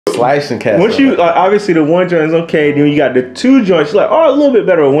slicing cats. Once you like, obviously the one joint is okay. Then you got the two joints. You're like, oh, a little bit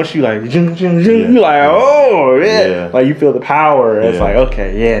better. But once you like, you're like, oh yeah. Like you feel the power. It's like,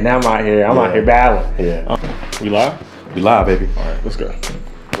 okay, yeah. Now I'm out here. I'm out here battling. Yeah. We live? We live, baby. All right, let's go.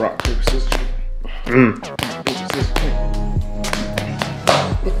 Rock, paper, scissors.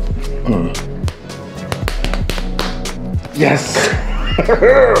 Yes.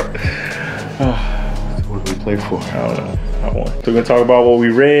 What do we play for? I don't know. I won. So we're gonna talk about what we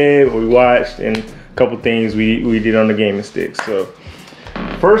read, what we watched, and a couple things we did on the gaming stick. So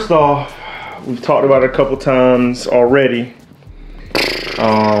first off, we've talked about it a couple times already.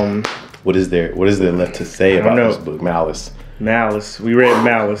 What is there left to say about this book, Malice? Malice. We read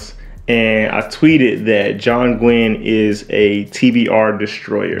Malice, and I tweeted that John Gwynn is a TBR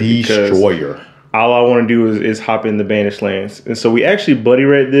destroyer. Destroyer. All I want to do is hop in the Banished Lands. And so we actually buddy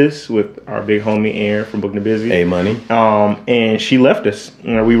read this with our big homie Aaron from Book N' Busy. Hey, money. And she left us.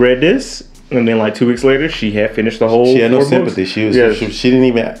 We read this, and then like 2 weeks later, she had finished the whole. She had no 4 sympathy. books. She didn't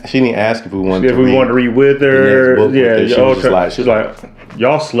even ask if we wanted to read. If we wanted to read with her. She was like,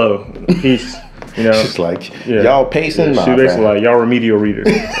 y'all slow. Peace. You know, she's like, y'all pacing. She's basically like, y'all remedial readers.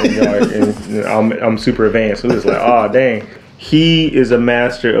 and I'm super advanced. So it's like, oh dang. He is a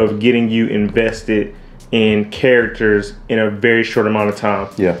master of getting you invested in characters in a very short amount of time.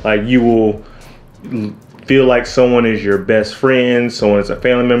 Yeah. Like you will feel like someone is your best friend, someone is a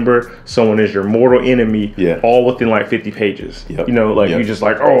family member, someone is your mortal enemy, all within like 50 pages. Yep. You know, like you just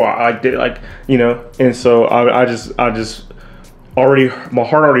like, oh, I did like, you know, and so I just already, my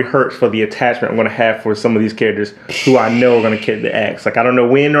heart already hurts for the attachment I'm going to have for some of these characters who I know are going to get the axe. Like I don't know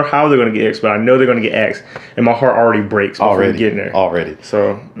when or how they're going to get axed, but I know they're going to get axed, and my heart already breaks before getting there.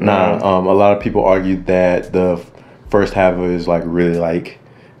 So a lot of people argue that the first half of it is like really like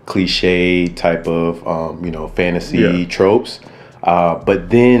cliche type of fantasy tropes, but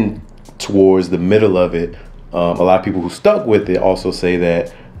then towards the middle of it, a lot of people who stuck with it also say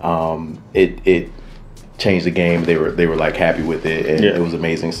that it changed the game. They were like happy with it, and it was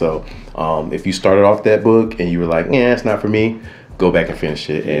amazing. So if you started off that book and you were like, yeah, it's not for me, go back and finish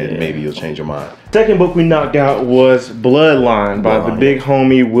it, and maybe you'll change your mind. Second book we knocked out was Bloodline by the big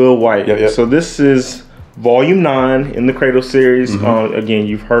homie Will White. So this is volume 9 in the Cradle series. Again,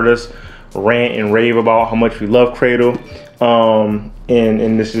 you've heard us rant and rave about how much we love Cradle, and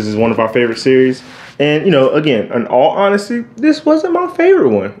this is one of our favorite series. And you know, again, in all honesty, this wasn't my favorite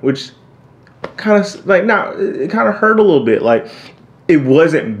one, which kind of like it kind of hurt a little bit. Like it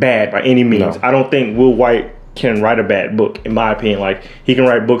wasn't bad by any means. I don't think Will White can write a bad book, in my opinion. Like he can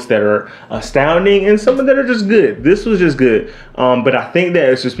write books that are astounding and some that are just good. This was just good, but I think that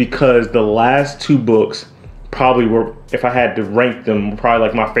it's just because the last 2 books probably were, if I had to rank them, probably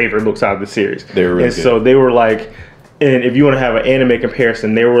like my favorite books out of the series. They were really good. So they were like, and if you want to have an anime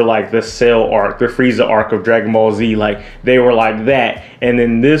comparison, they were like the Cell arc, the Frieza arc of Dragon Ball Z. Like they were like that, and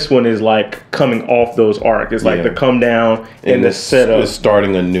then this one is like coming off those arcs. It's like the come down and the setup. It's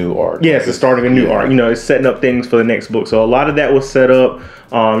starting a new arc. Yes, it's starting a new arc. You know, it's setting up things for the next book. So a lot of that was set up.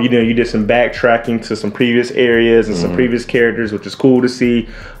 You know, you did some backtracking to some previous areas and some previous characters, which is cool to see.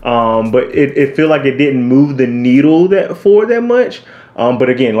 But it felt like it didn't move the needle forward that much. But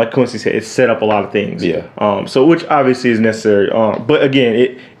again, like Quincy said, it set up a lot of things. So which obviously is necessary. But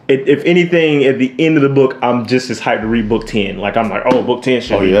again, if anything, at the end of the book, I'm just as hyped to read book 10. Like I'm like, oh, book 10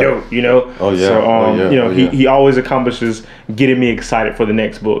 should be dope, you know? So you know, he always accomplishes getting me excited for the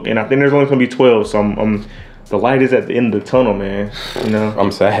next book. And I think there's only gonna be 12, so I'm the light is at the end of the tunnel, man. You know,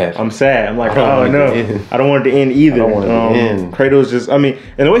 I'm sad. I'm like, oh no, I don't want it to end either. I don't want it to end. Kratos just, I mean,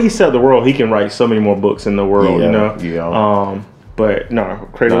 and the way he set up the world, he can write so many more books in the world. You know, but no,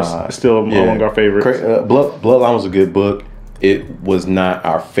 Kratos is still among our favorites. Bloodline was a good book. It was not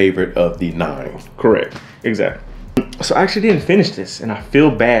our favorite of the 9. Correct. Exactly. So I actually didn't finish this, and I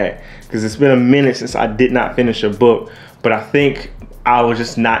feel bad because it's been a minute since I did not finish a book. But I think I was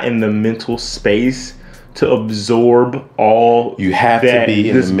just not in the mental space to absorb all you have that to be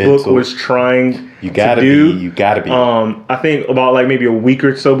in this the mental. book was trying you gotta to do. You gotta be. I think about like maybe a week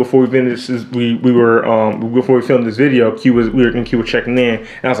or so before we finished this, before we filmed this video, Q was checking in, and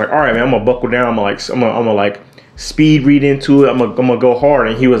I was like, all right, man, I'm gonna buckle down. I'm gonna like speed read into it. I'm gonna go hard.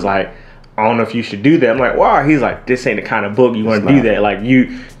 And he was like, I don't know if you should do that. I'm like, wow. He's like, this ain't the kind of book you want to do that. Like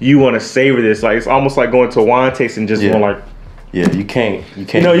you want to savor this. Like it's almost like going to a wine tasting, just want like. Yeah, you can't.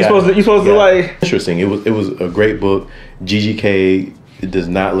 You know, you're supposed to like. Interesting. It was a great book. GGK does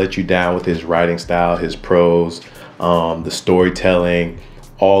not let you down with his writing style, his prose, the storytelling,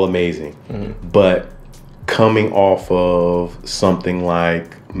 all amazing. But coming off of something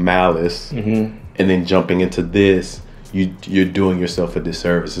like Malice and then jumping into this, you're doing yourself a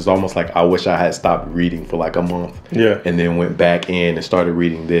disservice. It's almost like I wish I had stopped reading for like a month, and then went back in and started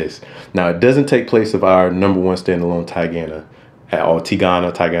reading this. Now it doesn't take place of our #1 standalone Tigana, or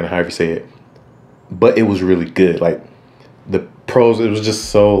Tigana, however you say it, but it was really good. Like the prose, it was just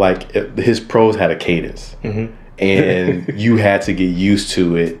so like his prose had a cadence, and you had to get used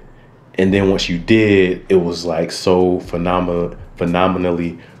to it. And then once you did, it was like so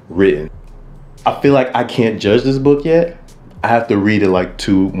phenomenally written. I feel like I can't judge this book yet. I have to read it like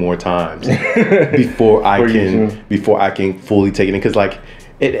 2 more times before I can fully take it in. Because like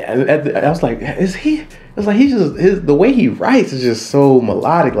I was like, the way he writes is just so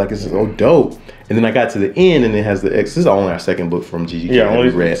melodic. Like it's so dope. And then I got to the end, and it has this is only our second book from GGK that we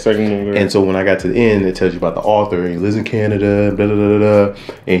read. And so when I got to the end, it tells you about the author. He lives in Canada, blah, blah, blah, blah,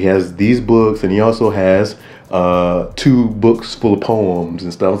 and he has these books, and he also has 2 books full of poems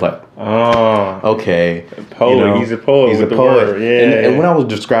and stuff. I was like, oh, okay. Poet. He's a poet. He's a poet. And when I was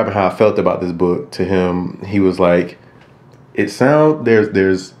describing how I felt about this book to him, he was like, it sounds,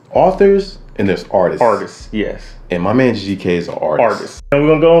 there's authors and there's artists. Artists, yes. And my man GGK is an artist. And we're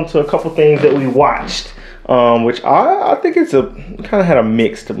going to go into a couple things that we watched, which I think it's kind of had a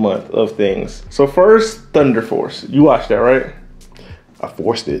mixed month of things. So first, Thunderforce. You watched that, right? I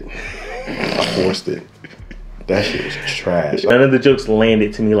forced it. That shit was trash. None of the jokes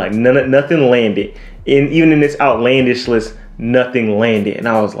landed to me. Like nothing landed. And even in this outlandish list, nothing landed. And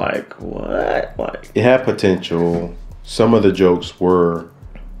I was like, what? Like, it had potential. Some of the jokes were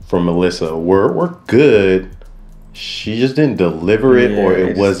from Melissa were good. She just didn't deliver it, or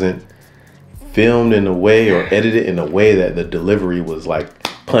it wasn't filmed in a way or edited in a way that the delivery was like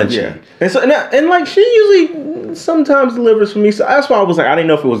punchy. Yeah. And like she usually sometimes delivers for me. So that's why I was like, I didn't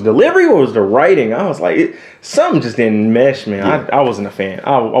know if it was delivery or it was the writing. I was like, something just didn't mesh, man. Yeah. I wasn't a fan.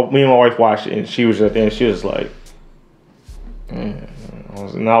 Me and my wife watched it, and she was at the end. She was like, I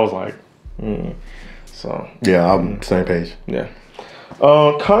was like, So yeah, I'm same page. Yeah.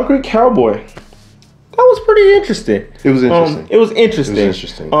 Concrete Cowboy. That was pretty interesting. It was interesting. It was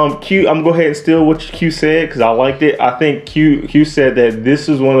interesting. Q, I'm gonna go ahead and steal what Q said because I liked it. I think Q said that this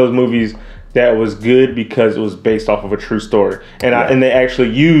is one of those movies that was good because it was based off of a true story, and they actually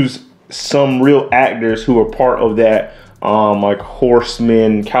used some real actors who were part of that, like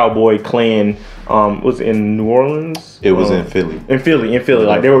horsemen, cowboy clan. Was it in New Orleans? It was in Philly. In Philly.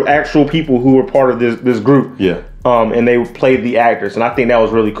 Like there were actual people who were part of this group. Yeah. And they played the actors, and I think that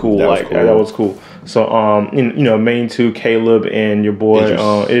was really cool. That was cool. So, main 2, Caleb and your boy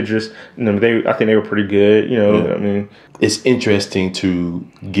Idris. I think they were pretty good. I mean, it's interesting to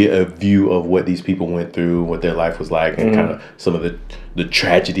get a view of what these people went through, what their life was like, and kind of some of the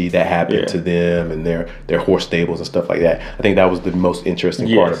tragedy that happened to them and their horse stables and stuff like that. I think that was the most interesting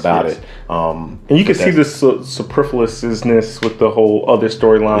part about it. And you can see the superfluousness with the whole other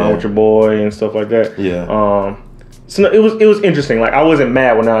storyline with your boy and stuff like that. Yeah. So it was interesting. Like I wasn't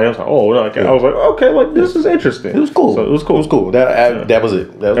mad when I was like, I was like, okay, like this is interesting. It was cool. So it was cool. That was it.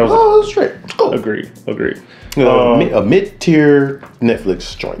 It was straight. It was cool. Agreed. A mid-tier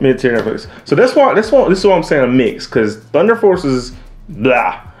Netflix joint. Mid-tier Netflix. So this is what I'm saying, a mix, because Thunderforce is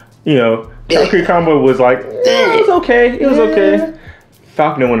blah. Concrete Cowboy was like, it was okay. It was okay.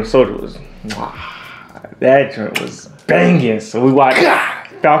 Falcon and Winter Soldier was that joint was banging. So we watched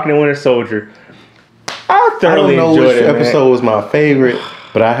Falcon and Winter Soldier. I thoroughly enjoyed it. Episode was my favorite,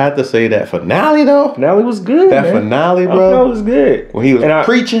 but I had to say that finale though. Finale was good. Finale, bro. Finale was good. When he was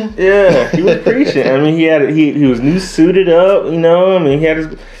preaching. Yeah, he was preaching. I mean, he was new suited up. I mean, he had his.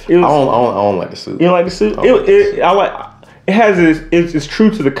 I don't like the suit. You don't like the suit? It's true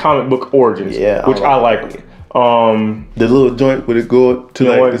to the comic book origins. Yeah, which I like. The little joint would it go up to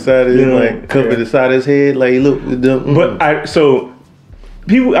like the side of his cover the side of his head, like look. But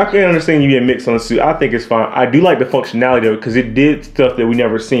people, I can understand you being mixed on the suit. I think it's fine. I do like the functionality of it because it did stuff that we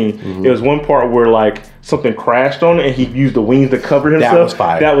never seen. Mm-hmm. There was one part where like something crashed on it and he used the wings to cover himself. That was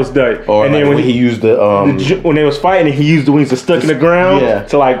fire. That was dope. Or and like then when he used when they was fighting and he used the wings to stuck in the ground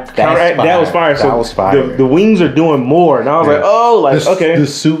to like counteract. That was fire. So that was fire. The wings are doing more, and I was like, okay. The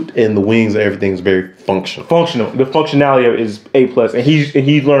suit and the wings, everything's very functional. The functionality of it is A+, and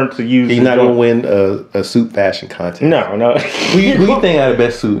he learned to use. He's not gonna win a suit fashion contest. No. Who you think had the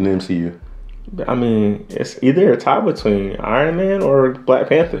best suit in the MCU? I mean, it's either a tie between Iron Man or Black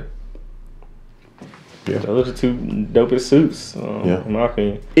Panther. Yeah, those are 2 dopest suits. In my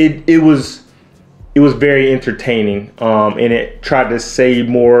opinion, it was very entertaining, and it tried to say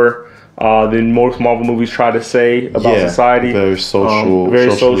more than most Marvel movies try to say about society. Very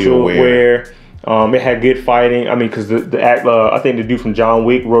socially aware. It had good fighting. I mean, because I think the dude from John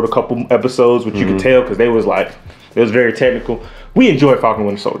Wick wrote a couple episodes, which you could tell because they was like It was very technical. We enjoyed Falcon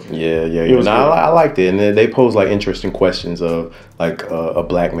Winter Soldier. Yeah. No, I liked it, and they posed like interesting questions of like a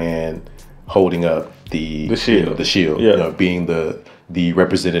black man holding up the shield, you know, being the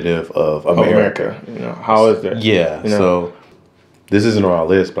representative of America. You know, how is that? Yeah. You know? So this isn't on our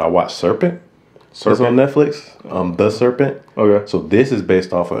list, but I watched Serpent. It's on Netflix. The Serpent. Okay. So this is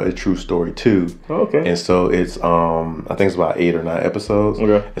based off of a true story too. Okay. And so it's I think it's about 8 or 9 episodes.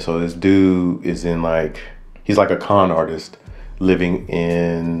 Okay. And so this dude is in like, he's like a con artist living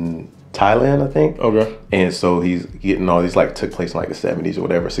in Thailand, I think. Okay. And so he's getting all these, like, took place in like the 70s or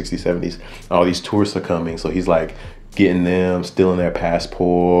whatever, 60s, 70s. All these tourists are coming, so he's like getting them, stealing their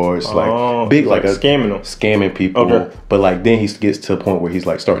passports, like big, like scamming people. Okay. But like then he gets to a point where he's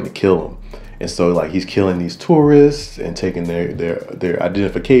like starting to kill them. And so like he's killing these tourists and taking their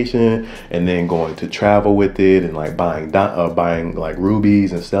identification and then going to travel with it and like buying like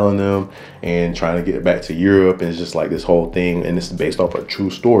rubies and selling them and trying to get back to Europe. And it's just like this whole thing, and it's based off a true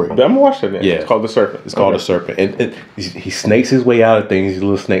story. I'm gonna watch that. Yeah, it's called The Serpent. It's called The Serpent, and he snakes his way out of things. These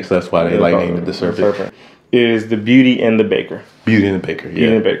little snakes. That's why they like named it The Serpent. It is The Beauty and the Baker. Beauty and the Baker. Yeah.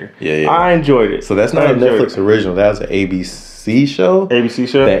 Beauty and the Baker. Yeah. I enjoyed it. So that's not a Netflix original. That was an ABC show.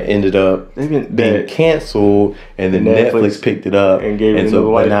 That ended up being canceled, and then Netflix picked it up and gave it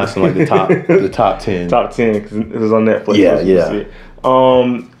to right now it's in like the top 10. Top 10 because it was on Netflix. Yeah.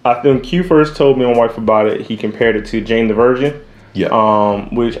 I think Q first told me and my wife about it. He compared it to Jane the Virgin. Yeah.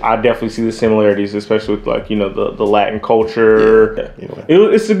 Which I definitely see the similarities, especially with like, you know, the Latin culture. Yeah.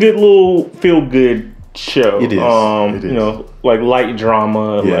 It's a good little feel good show. It is. You know, like light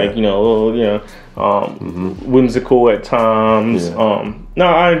drama, like, you know, whimsical at times. No,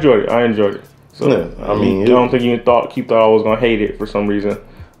 I enjoyed it. So I mean, I don't think you thought I was gonna hate it for some reason,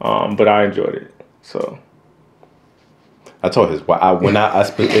 but I enjoyed it. So I told his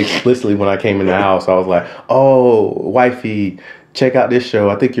wife explicitly when I came in the house, I was like, "Oh, wifey, check out this show.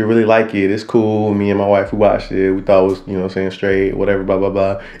 I think you really like it. It's cool." Me and my wife, we watched it. We thought it was, you know, saying straight, whatever, blah blah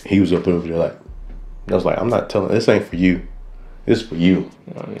blah. And he was up there like, I was like, I'm not telling. This ain't for you. This is for you.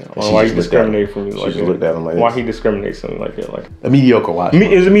 Why he discriminate from you like that? She just looked at him like, why he discriminates something like that? Like a mediocre watch.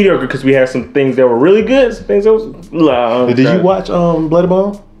 It was a mediocre because we had some things that were really good, some things that was. Did you watch Blood and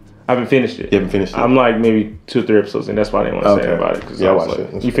Bone? I haven't finished it. You haven't finished it? I'm like maybe 2 or 3 episodes in. That's why I didn't want to say about it. Cause I watched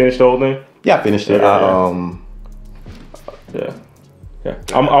it. You finished the whole thing? Yeah, I finished it. Yeah,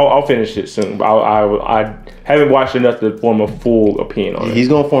 I'll finish it soon. I haven't watched enough to form a full opinion on it. He's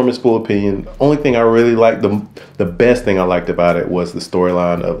gonna form his full opinion. Only thing I really liked, the best thing I liked about it was the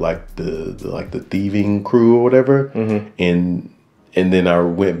storyline of like the thieving crew or whatever. Mm-hmm. And then I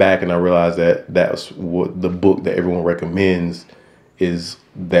went back and I realized that was what the book that everyone recommends is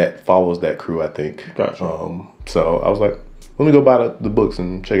that follows that crew, I think. Gotcha. So I was like, let me go buy the books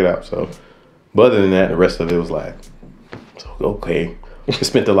and check it out. So, but other than that, the rest of it was like, okay. They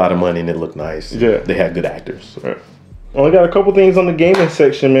spent a lot of money and it looked nice. Yeah. They had good actors. So. Right. Only got a couple things on the gaming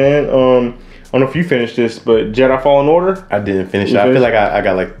section, man. I don't know if you finished this, but Jedi Fallen Order? I didn't finish it. I feel like I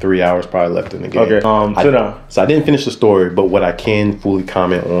got like 3 hours probably left in the game. Okay. So I didn't finish the story, but what I can fully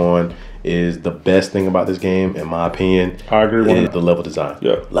comment on is the best thing about this game, in my opinion. I agree with is the level design.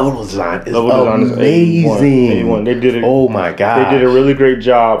 Yeah. Level design is amazing. A1. They did it. Oh my god. They did a really great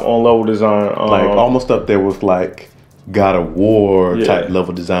job on level design. Like almost up there with like God of War type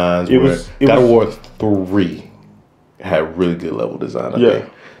level designs. God of War 3 had really good level design. I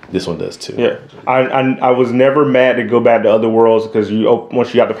think. This one does too. Yeah, I was never mad to go back to other worlds because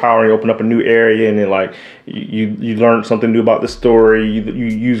once you got the power and you open up a new area and then like you learn something new about the story. You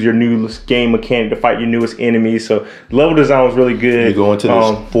use your new game mechanic to fight your newest enemies. So the level design was really good. You go into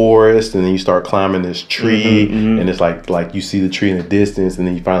this forest and then you start climbing this tree and it's like you see the tree in the distance and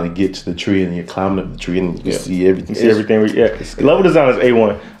then you finally get to the tree and you're climbing up the tree and you see everything. You see everything. Level design is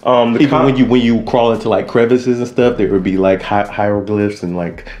A1. Even when you crawl into like crevices and stuff, there would be like hieroglyphs and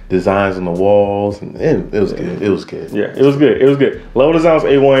like designs on the walls, and it was good. It was good. Yeah, it was good. Level design was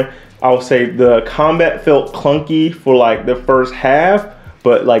A1. I would say the combat felt clunky for like the first half,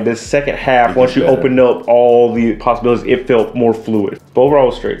 but like the second half, once you opened up all the possibilities, it felt more fluid. But overall, it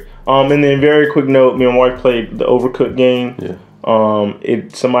was straight. And then very quick note, me and my wife played the Overcooked game. Yeah.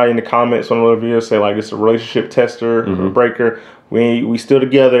 Somebody in the comments on one of the videos say like it's a relationship tester, or breaker. We still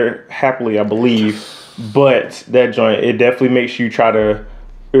together happily, I believe. But that joint, it definitely makes you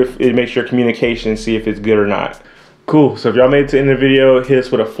it makes your communication see if it's good or not. Cool. So if y'all made it to the end of the video, hit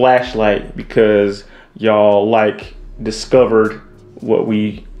us with a flashlight because y'all like discovered what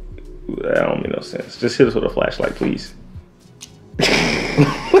that don't make no sense. Just hit us with a flashlight, please.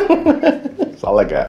 That's all I got.